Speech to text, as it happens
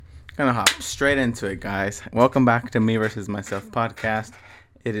Gonna hop straight into it, guys. Welcome back to Me versus Myself podcast.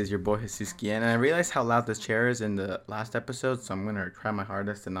 It is your boy Hisuski, and I realized how loud this chair is in the last episode, so I'm gonna try my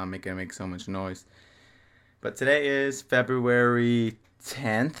hardest to not make it make so much noise. But today is February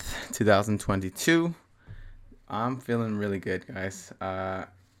 10th, 2022. I'm feeling really good, guys. I'm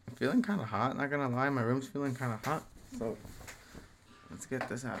feeling kind of hot. Not gonna lie, my room's feeling kind of hot. So let's get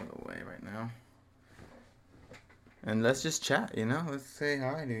this out of the way right now. And let's just chat, Let's say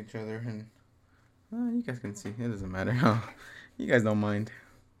hi to each other. And you guys can see. It doesn't matter. You guys don't mind.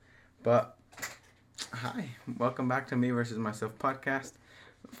 But hi. Welcome back to Me versus Myself podcast.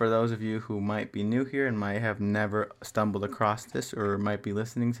 For those of you who might be new here and might have never stumbled across this or might be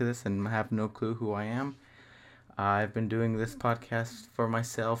listening to this and have no clue who I am, I've been doing this podcast for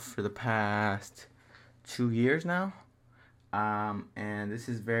myself for the past 2 years now. And this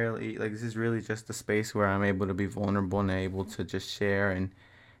is really just a space where I'm able to be vulnerable and able to just share and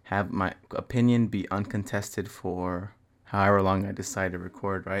have my opinion be uncontested for however long I decide to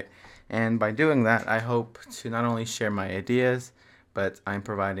record, right? And by doing that, I hope to not only share my ideas, but I'm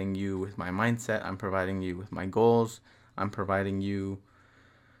providing you with my mindset, I'm providing you with my goals, I'm providing you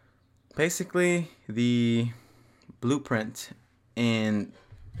basically the blueprint in,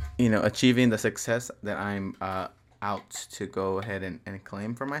 achieving the success that I'm out to go ahead and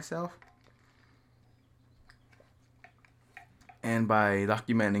claim for myself. And by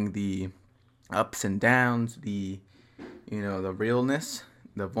documenting the ups and downs, the realness,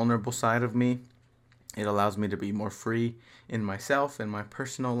 the vulnerable side of me, it allows me to be more free in myself, in my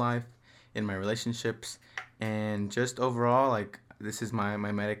personal life, in my relationships, and just overall, this is my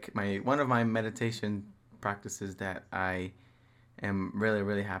one of my meditation practices that I am really,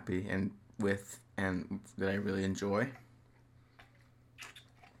 really happy with and that I really enjoy.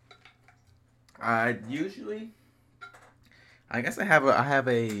 I guess I have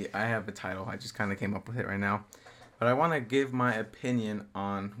a title. I just kind of came up with it right now, but I want to give my opinion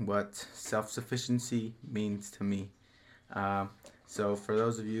on what self-sufficiency means to me. So for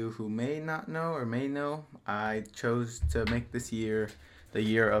those of you who may not know or may know, I chose to make this year the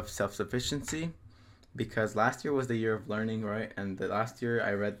year of self-sufficiency because last year was the year of learning, right? And the last year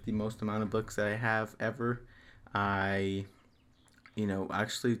I read the most amount of books that I have ever. I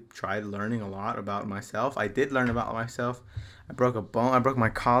actually tried learning a lot about myself. I did learn about myself. I broke a bone. I broke my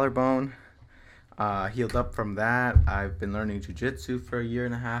collarbone. Healed up from that. I've been learning jiu-jitsu for a year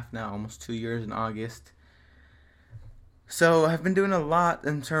and a half now, almost 2 years in August. So I've been doing a lot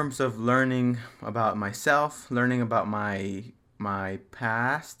in terms of learning about myself, learning about my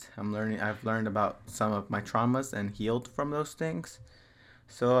past. I've learned about some of my traumas and healed from those things.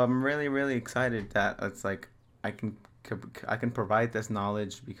 So I'm really, really excited that it's like I can provide this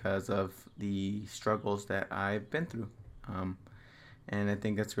knowledge because of the struggles that I've been through. And I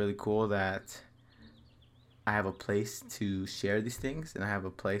think it's really cool that I have a place to share these things, and I have a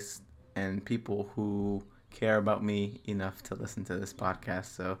place and people who care about me enough to listen to this podcast.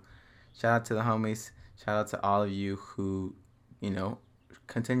 So shout out to the homies. Shout out to all of you who,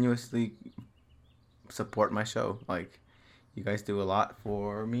 continuously support my show. Like, you guys do a lot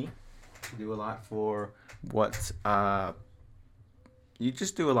for me. You do a lot for you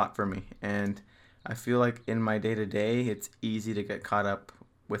just do a lot for me. And I feel like in my day-to-day, it's easy to get caught up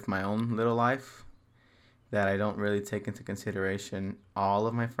with my own little life that I don't really take into consideration all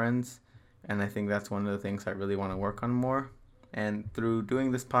of my friends. And I think that's one of the things I really want to work on more. And through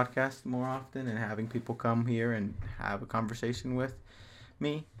doing this podcast more often and having people come here and have a conversation with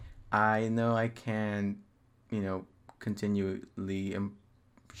me, I know I can,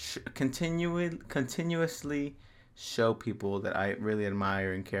 continuously show people that I really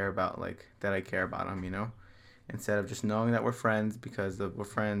admire and care about, that I care about them, instead of just knowing that we're friends because we're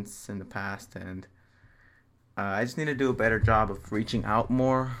friends in the past. And I just need to do a better job of reaching out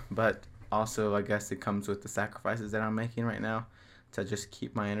more, but also I guess it comes with the sacrifices that I'm making right now to just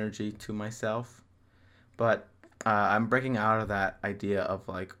keep my energy to myself. But I'm breaking out of that idea of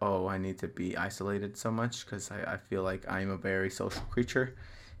I need to be isolated so much, because I feel like I'm a very social creature,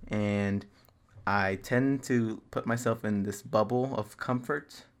 and I tend to put myself in this bubble of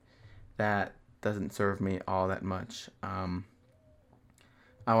comfort that doesn't serve me all that much. I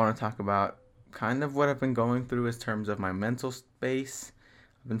want to talk about kind of what I've been going through in terms of my mental space.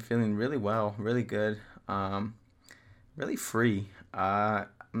 I've been feeling really well, really good, really free. I'm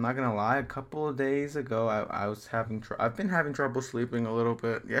not gonna lie. A couple of days ago, I was I've been having trouble sleeping a little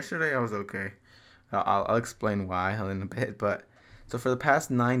bit. Yesterday, I was okay. I'll explain why in a bit. But so for the past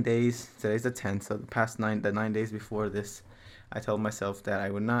 9 days, today's the 10th. So the 9 days before this, I told myself that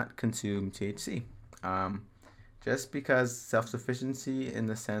I would not consume THC. just because self-sufficiency in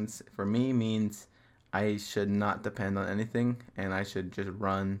the sense for me means I should not depend on anything and I should just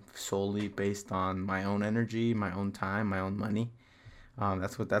run solely based on my own energy, my own time, my own money.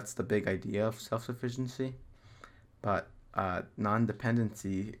 That's the big idea of self-sufficiency. But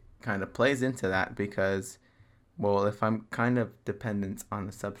non-dependency kind of plays into that because, well, if I'm kind of dependent on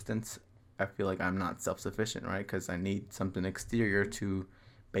a substance, I feel like I'm not self-sufficient, right? Because I need something exterior to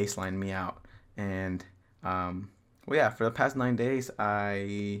baseline me out. And well, yeah, for the past 9 days,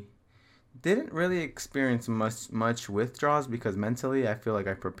 I didn't really experience much withdrawals because mentally I feel like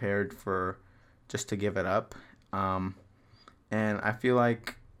I prepared for just to give it up. Um, and I feel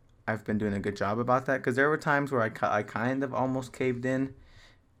like I've been doing a good job about that because there were times where I kind of almost caved in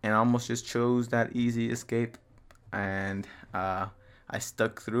and almost just chose that easy escape, and I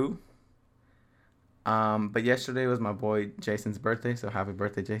stuck through. But yesterday was my boy Jason's birthday, so happy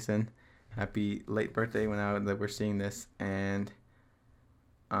birthday, Jason! Happy late birthday when that we're seeing this, and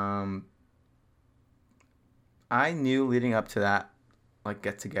um, I knew leading up to that like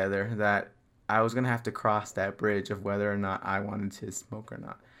get together that I was gonna have to cross that bridge of whether or not I wanted to smoke or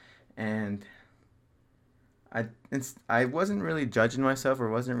not, and I wasn't really judging myself or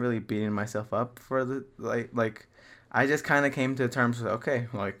wasn't really beating myself up for the I just kind of came to terms with okay,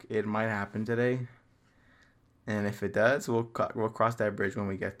 like it might happen today, and if it does, we'll cross that bridge when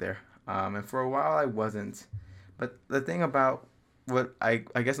we get there. And for a while I wasn't, but the thing about what I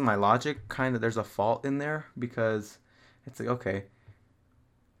guess in my logic kind of there's a fault in there because it's like okay,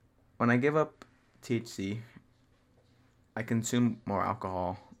 when I give up THC, I consume more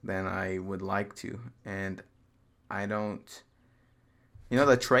alcohol than I would like to, and I don't. You know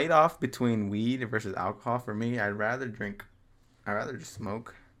the trade-off between weed versus alcohol for me, I'd rather drink. I'd rather just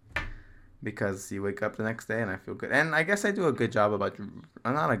smoke because you wake up the next day and I feel good. And I guess I do a good job about.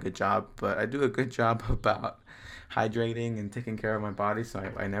 Not a good job, but I do a good job about hydrating and taking care of my body. So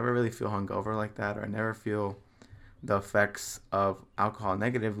I never really feel hungover like that, or I never feel the effects of alcohol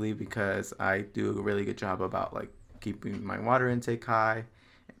negatively because I do a really good job about like keeping my water intake high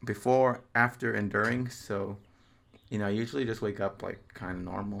before, after, and during. So I usually just wake up like kind of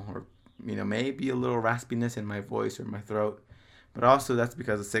normal or, maybe a little raspiness in my voice or my throat. But also that's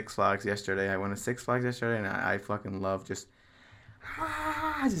because of Six Flags yesterday. I went to Six Flags yesterday and I fucking love just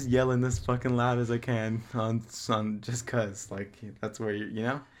yelling as fucking loud as I can on just cause like that's where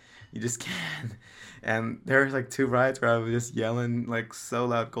you just can. And there's like two rides where I was just yelling like so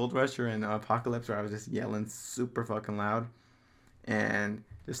loud, Gold Rusher and Apocalypse, where I was just yelling super fucking loud and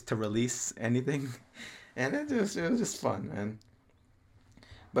just to release anything. And it was just fun, man.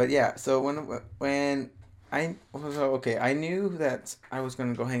 But yeah, so when I so okay, I knew that I was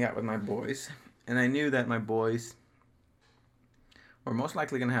gonna go hang out with my boys, and I knew that my boys were most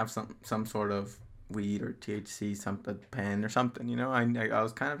likely gonna have some sort of weed or THC, something pen or something. I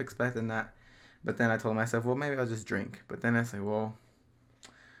was kind of expecting that, but then I told myself, well, maybe I'll just drink. But then I said, well,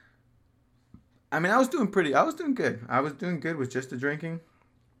 I mean, I was doing good. I was doing good with just the drinking.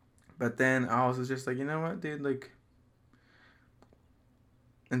 But then I was just like, you know what, dude? Like,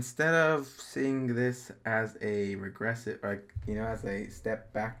 instead of seeing this as a regressive, like, as a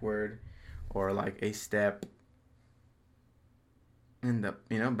step backward or like a step in the,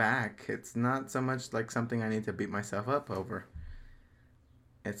 back, it's not so much like something I need to beat myself up over.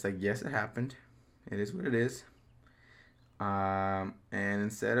 It's like, yes, it happened. It is what it is. And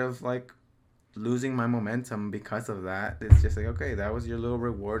instead of like losing my momentum because of that, it's just like, okay, that was your little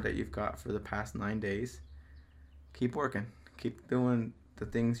reward that you've got for the past 9 days. Keep working. Keep doing the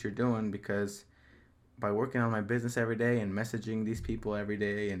things you're doing because by working on my business every day and messaging these people every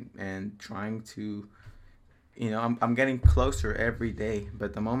day and trying to, I'm getting closer every day.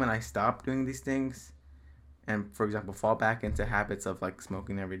 But the moment I stop doing these things and, for example, fall back into habits of like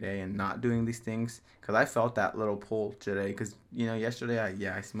smoking every day and not doing these things, because I felt that little pull today because, yesterday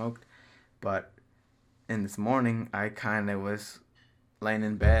I smoked. But in this morning, I kind of was laying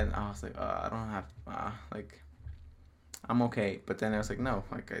in bed. And I was like, I don't have, like, I'm okay. But then I was like, no,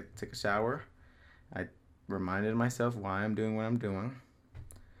 like, I took a shower. I reminded myself why I'm doing what I'm doing.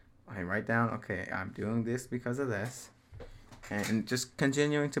 I write down, okay, I'm doing this because of this. And just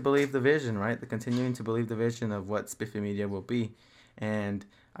continuing to believe the vision, right? Continuing to believe the vision of what Spiffy Media will be. And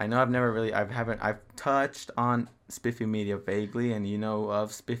I know I've touched on Spiffy Media vaguely, and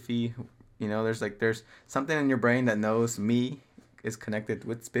of Spiffy. There's something in your brain that knows me is connected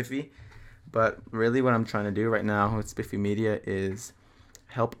with Spiffy. But really what I'm trying to do right now with Spiffy Media is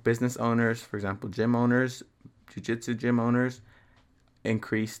help business owners, for example, gym owners, jiu-jitsu gym owners,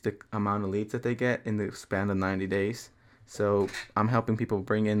 increase the amount of leads that they get in the span of 90 days. So I'm helping people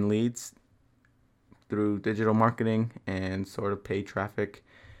bring in leads through digital marketing and sort of paid traffic,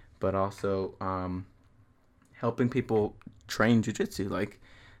 but also helping people train jujitsu. Like,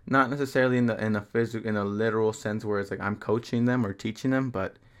 not necessarily in a physical, in a literal sense where it's like I'm coaching them or teaching them,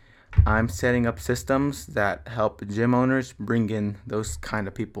 but I'm setting up systems that help gym owners bring in those kind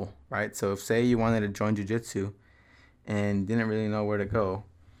of people, right? So if say you wanted to join jujitsu and didn't really know where to go,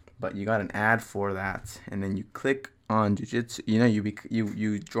 but you got an ad for that, and then you click on jujitsu,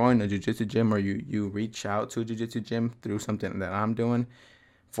 you join a jujitsu gym, or you reach out to a jujitsu gym through something that I'm doing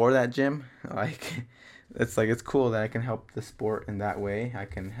for that gym. Like, it's cool that I can help the sport in that way. I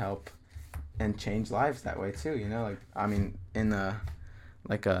can help and change lives that way too. Like, I mean, in a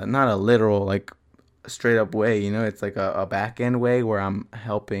like a not a literal like straight up way. It's like a back end way where I'm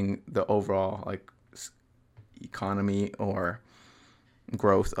helping the overall like economy or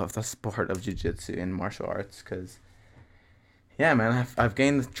growth of the sport of jiu-jitsu and martial arts. Because yeah, man, I've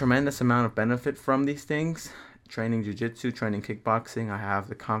gained a tremendous amount of benefit from these things. Training jiu-jitsu, training kickboxing, I have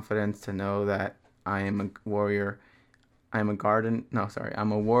the confidence to know that I am a warrior. I'm a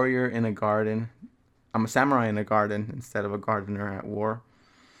warrior in a garden. I'm a samurai in a garden instead of a gardener at war.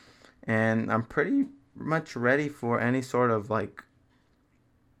 And I'm pretty much ready for any sort of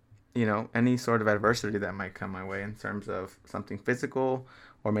any sort of adversity that might come my way in terms of something physical,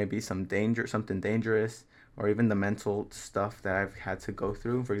 or maybe something dangerous, or even the mental stuff that I've had to go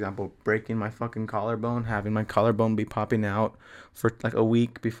through. For example, breaking my fucking collarbone, having my collarbone be popping out for like a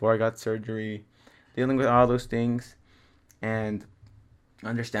week before I got surgery, dealing with all those things, and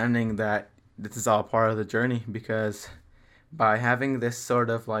understanding that this is all part of the journey, because by having this sort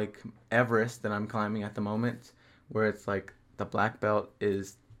of like Everest that I'm climbing at the moment, where it's like the black belt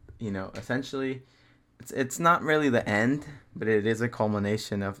is, essentially, it's not really the end, but it is a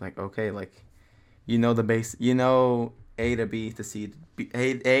culmination of like, okay, like, the base, A to B to C,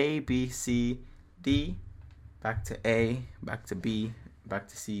 A, B, C, D, back to A, back to B, back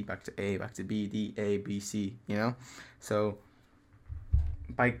to C, back to A, back to B, D, A, B, C, So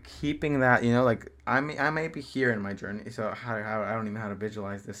by keeping that, like I may be here in my journey, so how I don't even know how to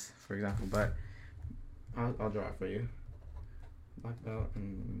visualize this, for example, but I'll draw it for you. Black belt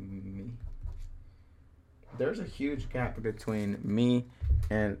and me. There's a huge gap between me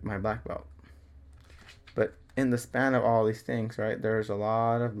and my black belt. But in the span of all these things, right, there's a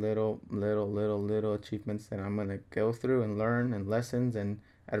lot of little achievements that I'm going to go through and learn, and lessons and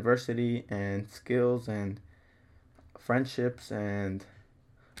adversity and skills and friendships and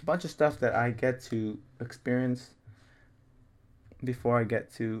a bunch of stuff that I get to experience before I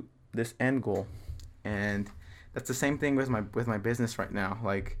get to this end goal. And that's the same thing with my business right now.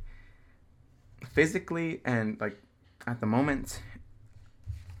 Like, physically and like at the moment,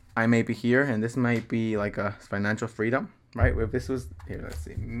 I may be here, and this might be like a financial freedom, right? If this was here, let's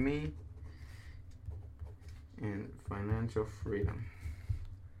see, me and financial freedom.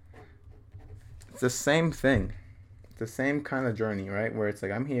 It's the same thing. It's the same kind of journey, right? Where it's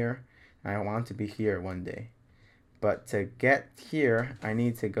like, I'm here, and I want to be here one day. But to get here, I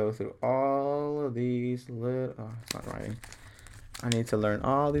need to go through all of these little... Oh, it's not writing. I need to learn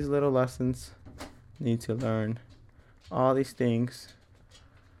all these little lessons. Need to learn all these things.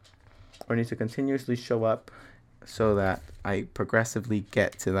 Or need to continuously show up so that I progressively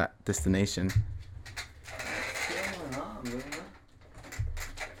get to that destination. What's going on, Luna?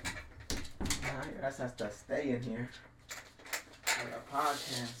 Now your ass has to stay in here for a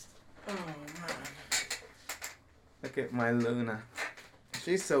podcast. Oh, man. Look at my Luna.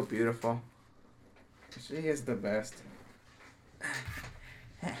 She's so beautiful. She is the best.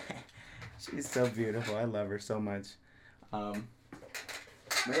 She's so beautiful. I love her so much. But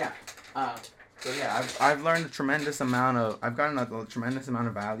yeah. I've learned I've gotten a tremendous amount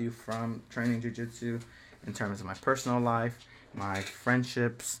of value from training jiu-jitsu in terms of my personal life, my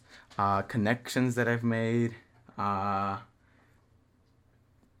friendships, connections that I've made.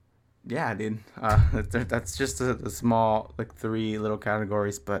 Yeah, dude. That's just a small, like, 3 little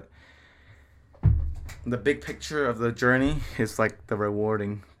categories, but the big picture of the journey is like the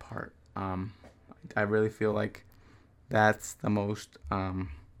rewarding part. I really feel like that's the most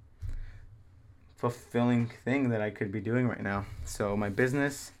fulfilling thing that I could be doing right now. So my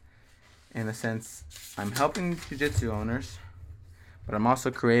business, in a sense, I'm helping jiu-jitsu owners, but I'm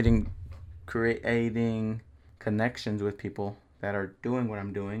also creating connections with people that are doing what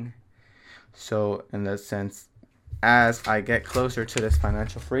I'm doing. So in that sense, as I get closer to this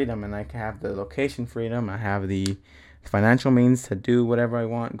financial freedom, and I can have the location freedom, I have the financial means to do whatever I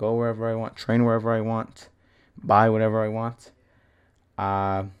want, go wherever I want, train wherever I want, buy whatever I want.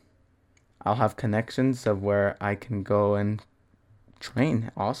 I'll have connections of where I can go and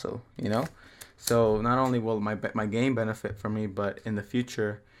train also, So not only will my game benefit from me, but in the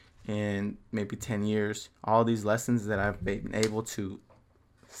future, in maybe 10 years, all these lessons that I've been able to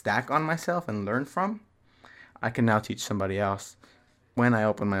stack on myself and learn from, I can now teach somebody else when I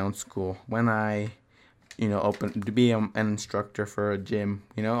open my own school, when I, open to be an instructor for a gym,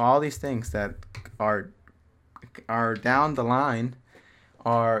 all these things that are down the line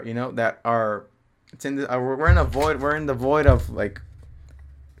are, that are, it's in the, we're in a void, we're in the void of like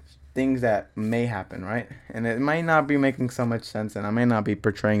things that may happen, right? And it might not be making so much sense, and I may not be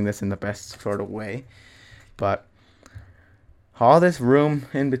portraying this in the best sort of way, but all this room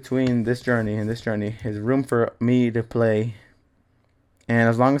in between this journey and this journey is room for me to play. And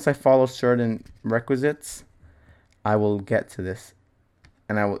as long as I follow certain requisites, I will get to this.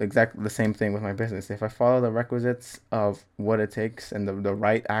 And I will exactly the same thing with my business. If I follow the requisites of what it takes and the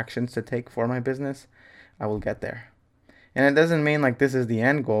right actions to take for my business, I will get there. And it doesn't mean like this is the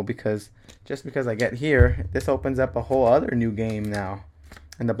end goal, because just because I get here, this opens up a whole other new game now.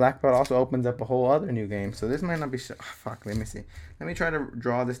 And the black belt also opens up a whole other new game. So this might not be... fuck, let me see. Let me try to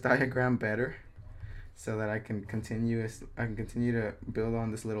draw this diagram better so that I can continue to build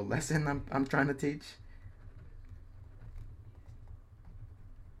on this little lesson I'm trying to teach.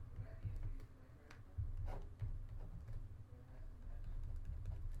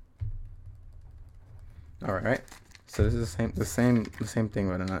 All right. So this is the same thing,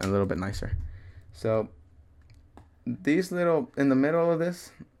 but a little bit nicer. So these little, in the middle of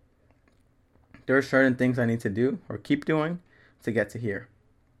this, there are certain things I need to do or keep doing to get to here.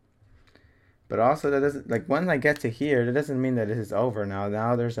 But also that doesn't, like, once I get to here, that doesn't mean that this is over now.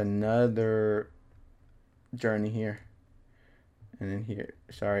 Now there's another journey here. And then here.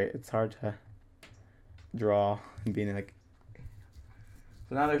 Sorry, it's hard to draw and being like.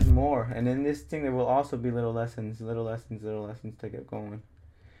 So now there's more. And in this thing there will also be little lessons to get going.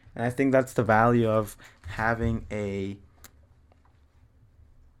 And I think that's the value of having a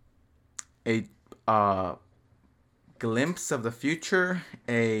glimpse of the future,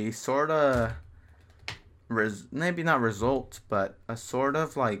 a sort of maybe not result, but a sort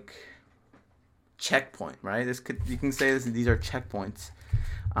of like checkpoint, right? You can say these are checkpoints.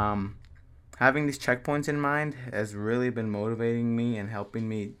 Having these checkpoints in mind has really been motivating me and helping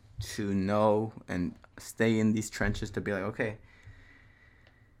me to know and stay in these trenches to be like, okay,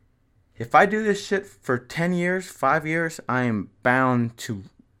 if I do this shit for 10 years, 5 years, I am bound to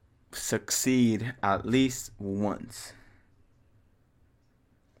succeed at least once.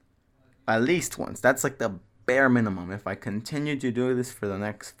 At least once. That's like the bare minimum. If I continue to do this for the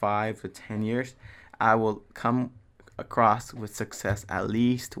next 5 to 10 years, I will come across with success at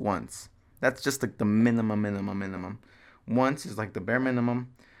least once. That's just like the minimum. Once is like the bare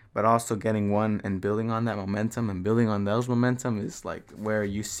minimum, but also getting one and building on that momentum and building on those momentum is like where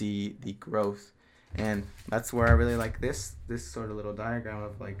you see the growth. And that's where I really like this sort of little diagram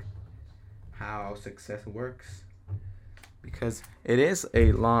of like how success works, because it is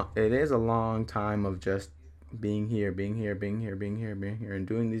a long time of just being here, and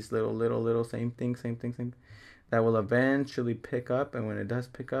doing these little same thing that will eventually pick up. And when it does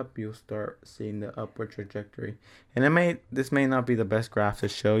pick up, you'll start seeing the upward trajectory. And this may not be the best graph to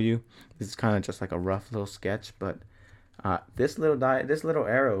show you. This is kind of just like a rough little sketch, but this little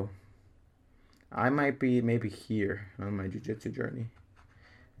arrow, I might be maybe here on my jiu-jitsu journey,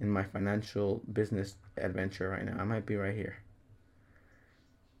 in my financial business adventure right now. I might be right here.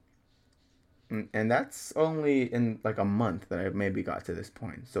 And that's only in like a month that I maybe got to this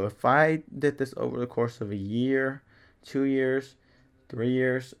point. So if I did this over the course of a year, 2 years, 3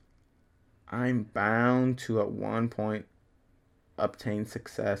 years, I'm bound to at one point obtain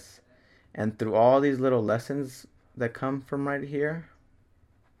success. And through all these little lessons that come from right here,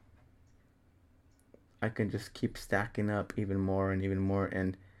 I can just keep stacking up even more.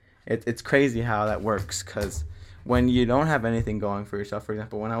 And it's crazy how that works, because when you don't have anything going for yourself, for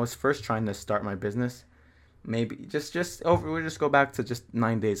example, when I was first trying to start my business, we'll just go back to just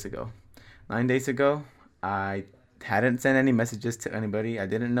 9 days ago. 9 days ago, I hadn't sent any messages to anybody. I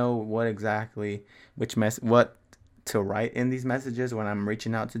didn't know what to write in these messages when I'm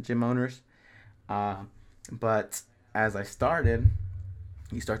reaching out to gym owners. But as I started,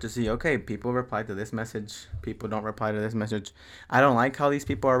 you start to see, okay, people reply to this message, people don't reply to this message. I don't like how these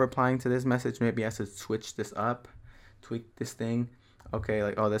people are replying to this message. Maybe I should switch this up, tweak this thing. Okay,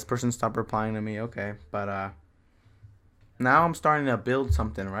 like, oh, this person stopped replying to me. Okay, but now I'm starting to build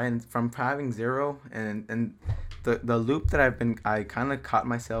something, right? And from having zero, and the loop that I kind of caught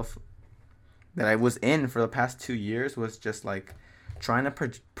myself that I was in for the past 2 years was just like trying to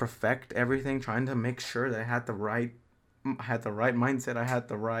perfect everything, trying to make sure that I had the right mindset, I had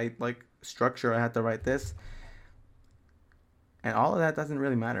the right like structure I had to write this. And all of that doesn't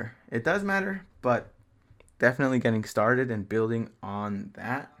really matter. It does matter, but definitely getting started and building on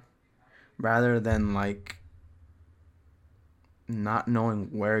that rather than like not knowing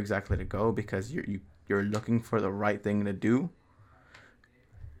where exactly to go because you're looking for the right thing to do.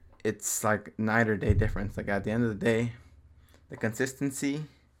 It's like night or day difference. Like at the end of the day, the consistency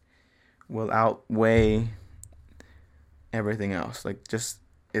will outweigh everything else. Like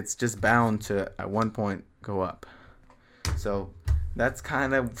it's just bound to at one point go up. So that's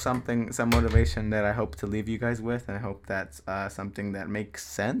kind of some motivation that I hope to leave you guys with, and I hope that's something that makes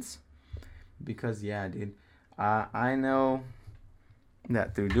sense. Because yeah, dude, I know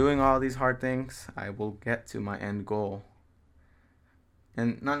that through doing all these hard things, I will get to my end goal.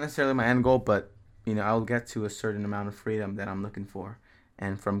 And not necessarily my end goal, but I will get to a certain amount of freedom that I'm looking for.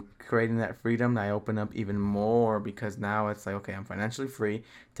 And from creating that freedom, I open up even more because now it's like, okay, I'm financially free,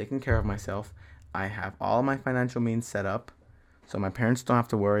 taking care of myself. I have all my financial means set up. So my parents don't have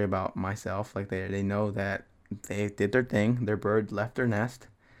to worry about myself. Like they know that they did their thing. Their bird left their nest.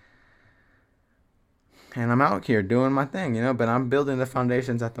 And I'm out here doing my thing, but I'm building the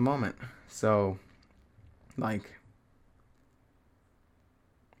foundations at the moment. So, like,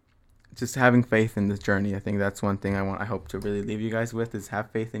 just having faith in this journey. I think that's one thing I hope to really leave you guys with is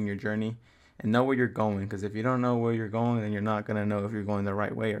have faith in your journey and know where you're going. Because if you don't know where you're going, then you're not going to know if you're going the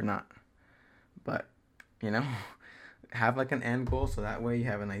right way or not. But, have like an end goal so that way you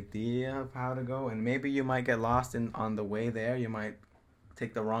have an idea of how to go. And maybe you might get lost on the way there. You might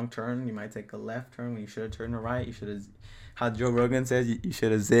take the wrong turn. You might take a left turn when you should have turned right. You should have, how Joe Rogan says, you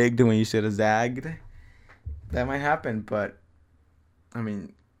should have zigged when you should have zagged. That might happen, but I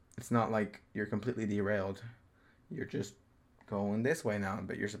mean, it's not like you're completely derailed. You're just going this way now,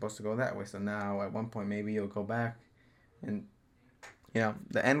 but you're supposed to go that way. So now at one point maybe you'll go back, and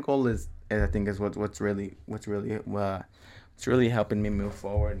the end goal is I think is what's really helping me move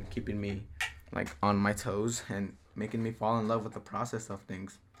forward and keeping me like on my toes and making me fall in love with the process of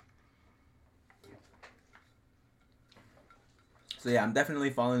things. So yeah, I'm definitely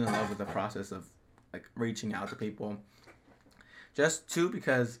falling in love with the process of like reaching out to people. Just too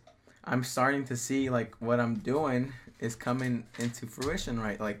because I'm starting to see like what I'm doing is coming into fruition,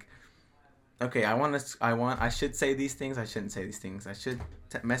 right? Like, okay, I should say these things. I shouldn't say these things. I should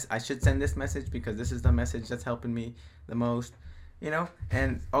send this message because this is the message that's helping me the most,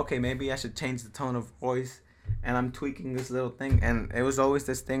 And okay, maybe I should change the tone of voice. And I'm tweaking this little thing, and it was always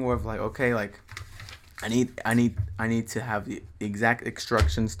this thing where like, okay, like I need to have the exact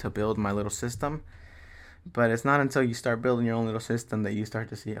instructions to build my little system. But it's not until you start building your own little system that you start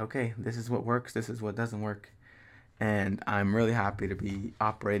to see, okay, this is what works, this is what doesn't work. And I'm really happy to be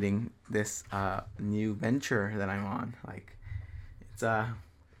operating this new venture that I'm on. Like, it's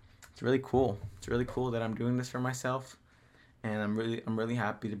really cool. It's really cool that I'm doing this for myself, and I'm really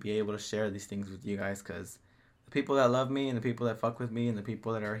happy to be able to share these things with you guys because the people that love me and the people that fuck with me and the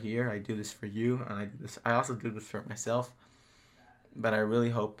people that are here, I do this for you, and I also do this for myself. But I really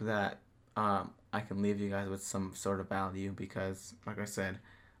hope that I can leave you guys with some sort of value because, like I said,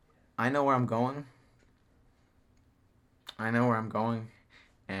 I know where I'm going. And I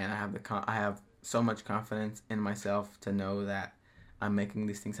have so much confidence in myself to know that I'm making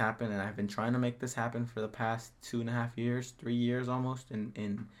these things happen, and I've been trying to make this happen for the past 2.5 years, 3 years almost.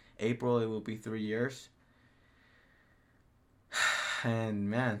 In April, it will be 3 years. And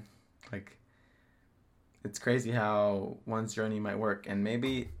man, like, it's crazy how one's journey might work. And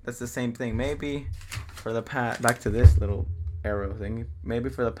maybe that's the same thing. Maybe for the past, back to this little arrow thing, maybe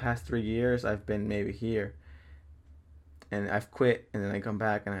for the past 3 years, I've been maybe here. And I've quit, and then I come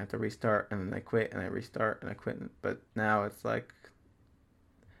back, and I have to restart, and then I quit, and I restart, and I quit. But now it's like,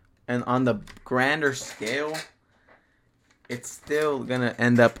 and on the grander scale, it's still gonna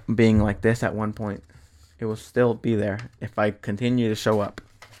end up being like this at one point. It will still be there if I continue to show up.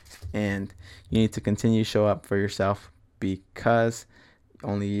 And you need to continue to show up for yourself because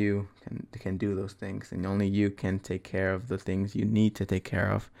only you can do those things, and only you can take care of the things you need to take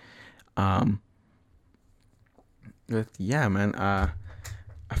care of. I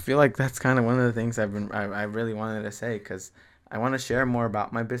feel like that's kind of one of the things I really wanted to say because I want to share more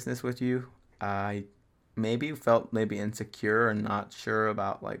about my business with you. I felt insecure and not sure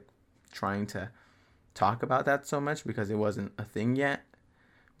about like trying to talk about that so much because it wasn't a thing yet.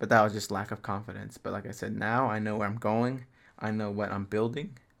 But that was just lack of confidence. But like I said, now I know where I'm going. I know what I'm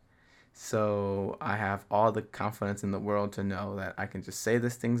building. So I have all the confidence in the world to know that I can just say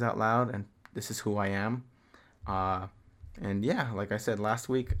these things out loud and this is who I am. And yeah, like I said last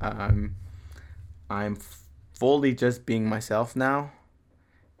week, I'm fully just being myself now.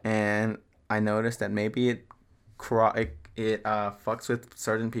 and I noticed that maybe it fucks with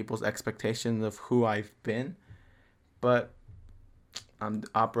certain people's expectations of who I've been, but I'm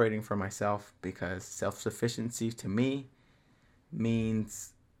operating for myself because self-sufficiency to me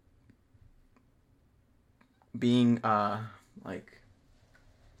means being like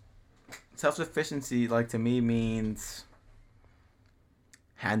self-sufficiency like to me means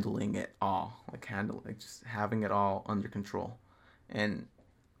handling it all, like just having it all under control, and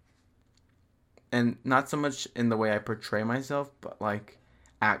not so much in the way I portray myself, but like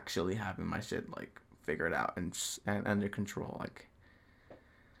actually having my shit like figured out and under control. Like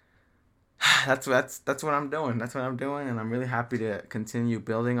that's what I'm doing. That's what I'm doing, and I'm really happy to continue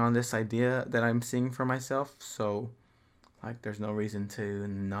building on this idea that I'm seeing for myself. So, like, there's no reason to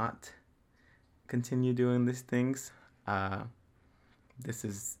not continue doing these things. Uh, this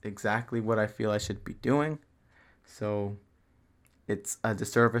is exactly what I feel I should be doing. So, it's a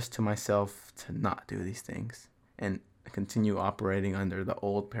disservice to myself to not do these things and continue operating under the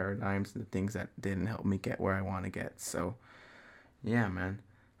old paradigms and the things that didn't help me get where I want to get. So, yeah, man.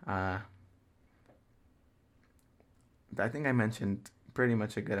 I think I mentioned pretty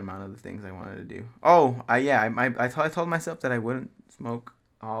much a good amount of the things I wanted to do. Oh, I told myself that I wouldn't smoke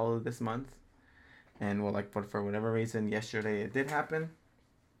all of this month, and well, like, but for whatever reason, yesterday it did happen.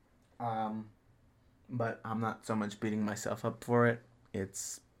 Um, but I'm not so much beating myself up for it.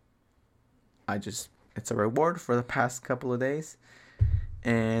 It's I just it's a reward for the past couple of days,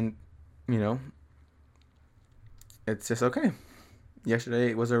 and you know, it's just okay.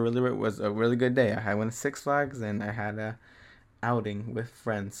 Yesterday was a really good day. I went to Six Flags and I had a outing with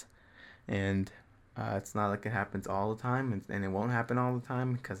friends, and it's not like it happens all the time, and it won't happen all the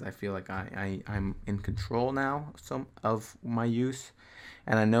time because I feel like I'm in control now some of my use,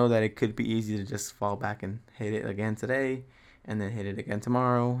 and I know that it could be easy to just fall back and hit it again today, and then hit it again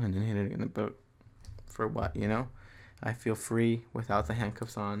tomorrow, and then hit it again. But for what, you know? I feel free without the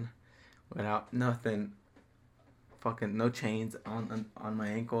handcuffs on, without nothing, fucking no chains on my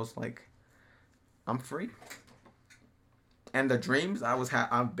ankles. Like, I'm free. And the dreams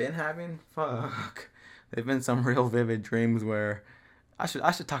I've been having, fuck, they've been some real vivid dreams where I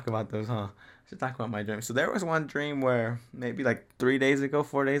should talk about those, huh? I should talk about my dreams. So there was one dream where maybe like 3 days ago,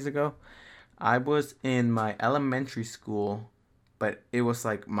 4 days ago, I was in my elementary school, but it was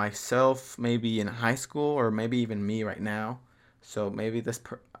like myself maybe in high school or maybe even me right now. So maybe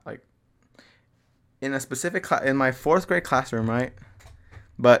like in a specific in my fourth grade classroom, right?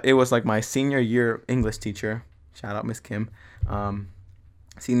 But it was like my senior year English teacher. Shout out Miss Kim. Um,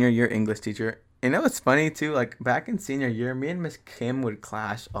 Senior year English teacher. And it was funny too. Like back in senior year, me and Miss Kim would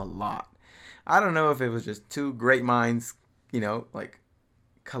clash a lot. I don't know if it was just two great minds, like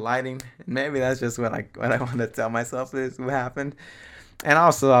colliding. Maybe that's just what I want to tell myself is what happened. And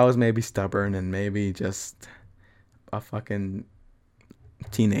also, I was maybe stubborn and maybe just a fucking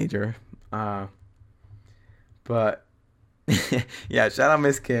teenager. But yeah, shout out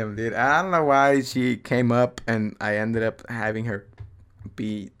Miss Kim, dude. I don't know why she came up and I ended up having her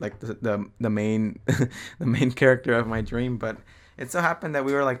be like the main the main character of my dream, but it so happened that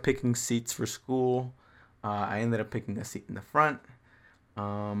we were like picking seats for school. I ended up picking a seat in the front,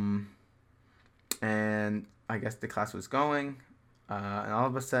 um, and I guess the class was going, and all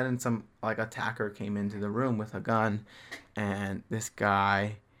of a sudden some like attacker came into the room with a gun, and this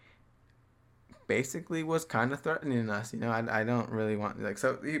guy basically was kind of threatening us. I don't really want like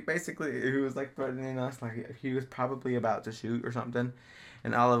so he was like threatening us, like he was probably about to shoot or something,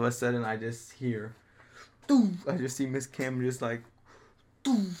 and all of a sudden I just hear, doof, I just see Miss Kim just like,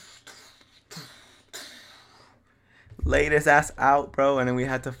 doof, laid his ass out, bro, and then we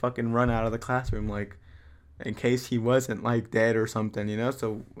had to fucking run out of the classroom like in case he wasn't like dead or something.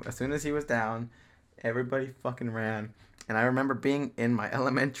 So as soon as he was down, everybody fucking ran. And I remember being in my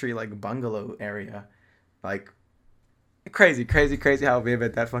elementary like bungalow area, like crazy, crazy, crazy how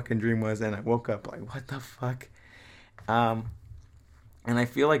vivid that fucking dream was. And I woke up like, what the fuck? And I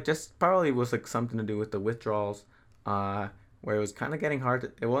feel like just probably was like something to do with the withdrawals, where it was kind of getting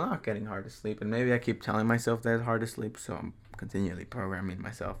hard to, well, not getting hard to sleep. And maybe I keep telling myself that it's hard to sleep, so I'm continually programming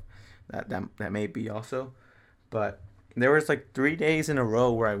myself that may be also. But there was like 3 days in a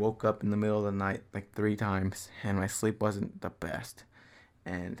row where I woke up in the middle of the night like 3 times, and my sleep wasn't the best.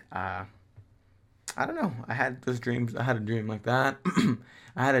 And I don't know. I had those dreams. I had a dream like that.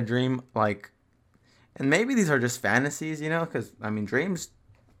 I had a dream like, and maybe these are just fantasies, because I mean dreams.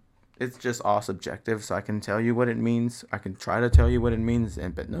 It's just all subjective. So I can tell you what it means. I can try to tell you what it means,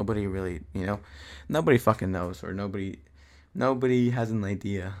 but nobody really, nobody fucking knows, or nobody has an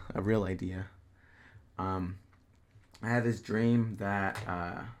idea, a real idea. I had this dream that,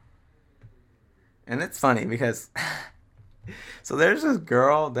 and it's funny because, so there's this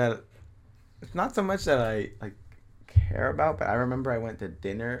girl that it's not so much that I like care about, but I remember I went to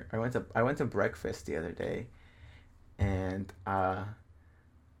dinner. I went to breakfast the other day, and a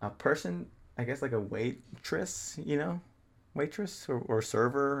person, I guess like a waitress, waitress or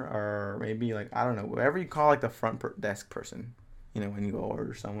server or maybe like I don't know, whatever you call like the desk person. When you go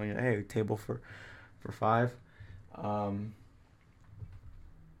order someone, you're like, hey, table for five. Um,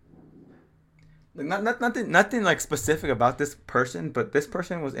 like, nothing like specific about this person, but this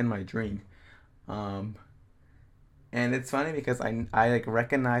person was in my dream. Um, and it's funny because I like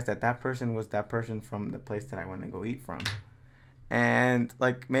recognized that person was that person from the place that I want to go eat from. And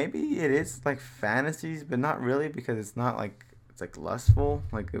like maybe it is like fantasies, but not really because it's like lustful.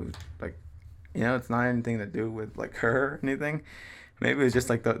 Like it was like it's not anything to do with like her or anything. Maybe it was just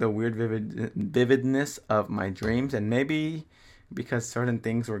like the weird vividness of my dreams, and maybe because certain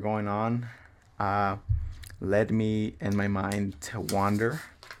things were going on, uh, led me and my mind to wander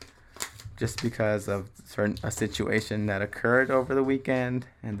just because of a situation that occurred over the weekend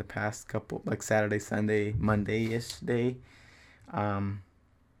and the past couple like Saturday, Sunday, Monday-ish day. Um,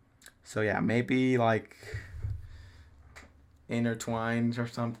 so yeah, maybe like intertwined or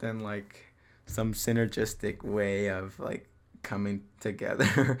something, like some synergistic way of like coming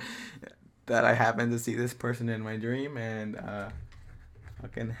together that I happened to see this person in my dream and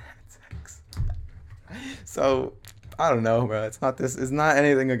fucking had sex. So I don't know, bro. It's not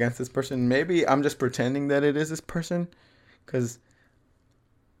anything against this person. Maybe I'm just pretending that it is this person because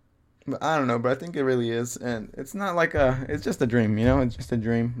I don't know, but I think it really is, and it's not like it's just a dream, It's just a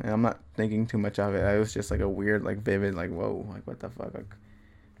dream, and I'm not thinking too much of it. It was just like a weird, like vivid, like whoa, like what the fuck, like,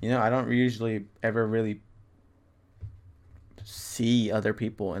 I don't usually ever really see other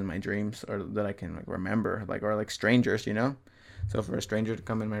people in my dreams or that I can like remember, like or like strangers. So for a stranger to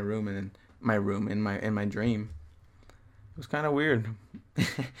come in my room and in my room in my dream, it was kind of weird.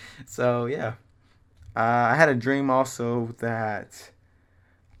 So yeah, I had a dream also that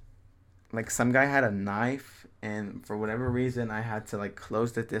like some guy had a knife and for whatever reason I had to like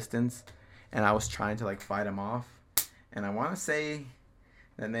close the distance and I was trying to like fight him off. And I want to say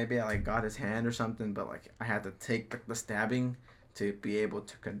that maybe I like got his hand or something, but like I had to take the stabbing to be able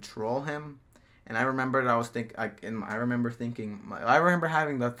to control him. And I remember that I remember thinking, I remember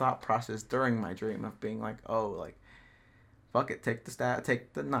having the thought process during my dream of being like, oh, like fuck it, take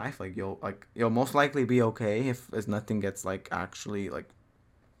the knife, like you'll most likely be okay if nothing gets like actually like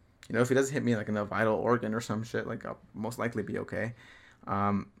if he doesn't hit me like in a vital organ or some shit, like I'll most likely be okay.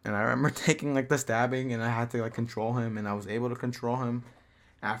 And I remember taking like the stabbing, and I had to like control him, and I was able to control him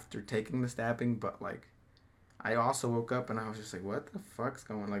after taking the stabbing. But like, I also woke up and I was just like, what the fuck's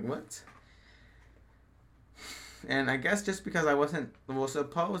going? Like what? And I guess just because I wasn't, well,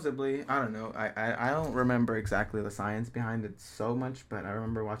 supposedly, I don't know. I don't remember exactly the science behind it so much, but I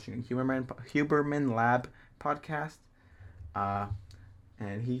remember watching a Huberman Lab podcast. Uh,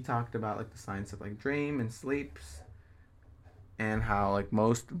 and he talked about like the science of like dream and sleeps and how like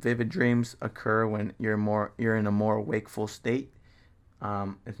most vivid dreams occur when you're in a more wakeful state.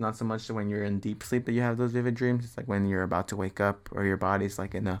 It's not so much when you're in deep sleep that you have those vivid dreams. It's like when you're about to wake up or your body's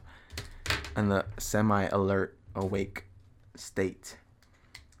like in the semi-alert awake state.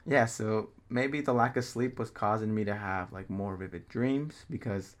 Yeah, so maybe the lack of sleep was causing me to have like more vivid dreams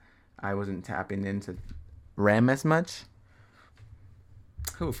because I wasn't tapping into REM as much.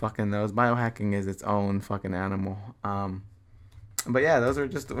 Who fucking knows? Biohacking is its own fucking animal. But yeah, those are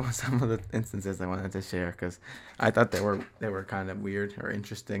just some of the instances I wanted to share because I thought they were kind of weird or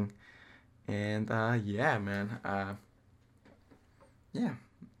interesting. And yeah, man. Yeah,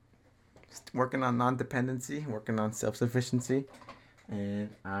 just working on non-dependency, working on self-sufficiency, and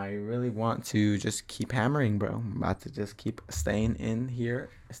I really want to just keep hammering, bro. I'm about to just keep staying in here,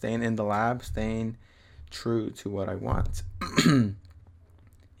 staying in the lab, staying true to what I want.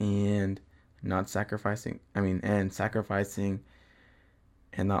 And not sacrificing, and sacrificing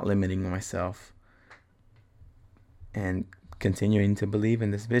and not limiting myself and continuing to believe in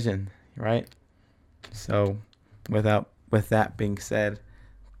this vision, right? So with that being said,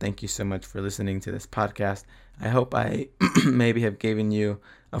 thank you so much for listening to this podcast. I hope I maybe have given you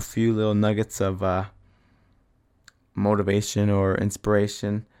a few little nuggets of motivation or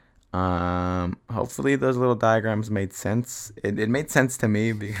inspiration. Hopefully those little diagrams made sense. It made sense to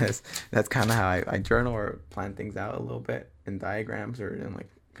me because that's kind of how I journal or plan things out a little bit in diagrams or in like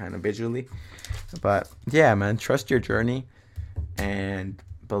kind of visually. But yeah, man, trust your journey and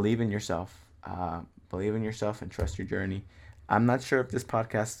believe in yourself. Believe in yourself and trust your journey. I'm not sure if this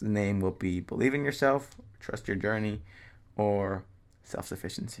podcast's name will be Believe in Yourself, Trust Your Journey, or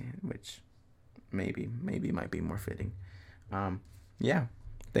Self-Sufficiency, which maybe might be more fitting. Yeah.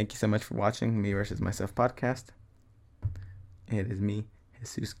 Thank you so much for watching Me versus Myself podcast. It is me,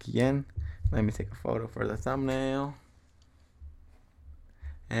 Jesus Guillen. Let me take a photo for the thumbnail.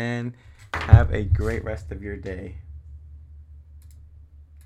 And have a great rest of your day.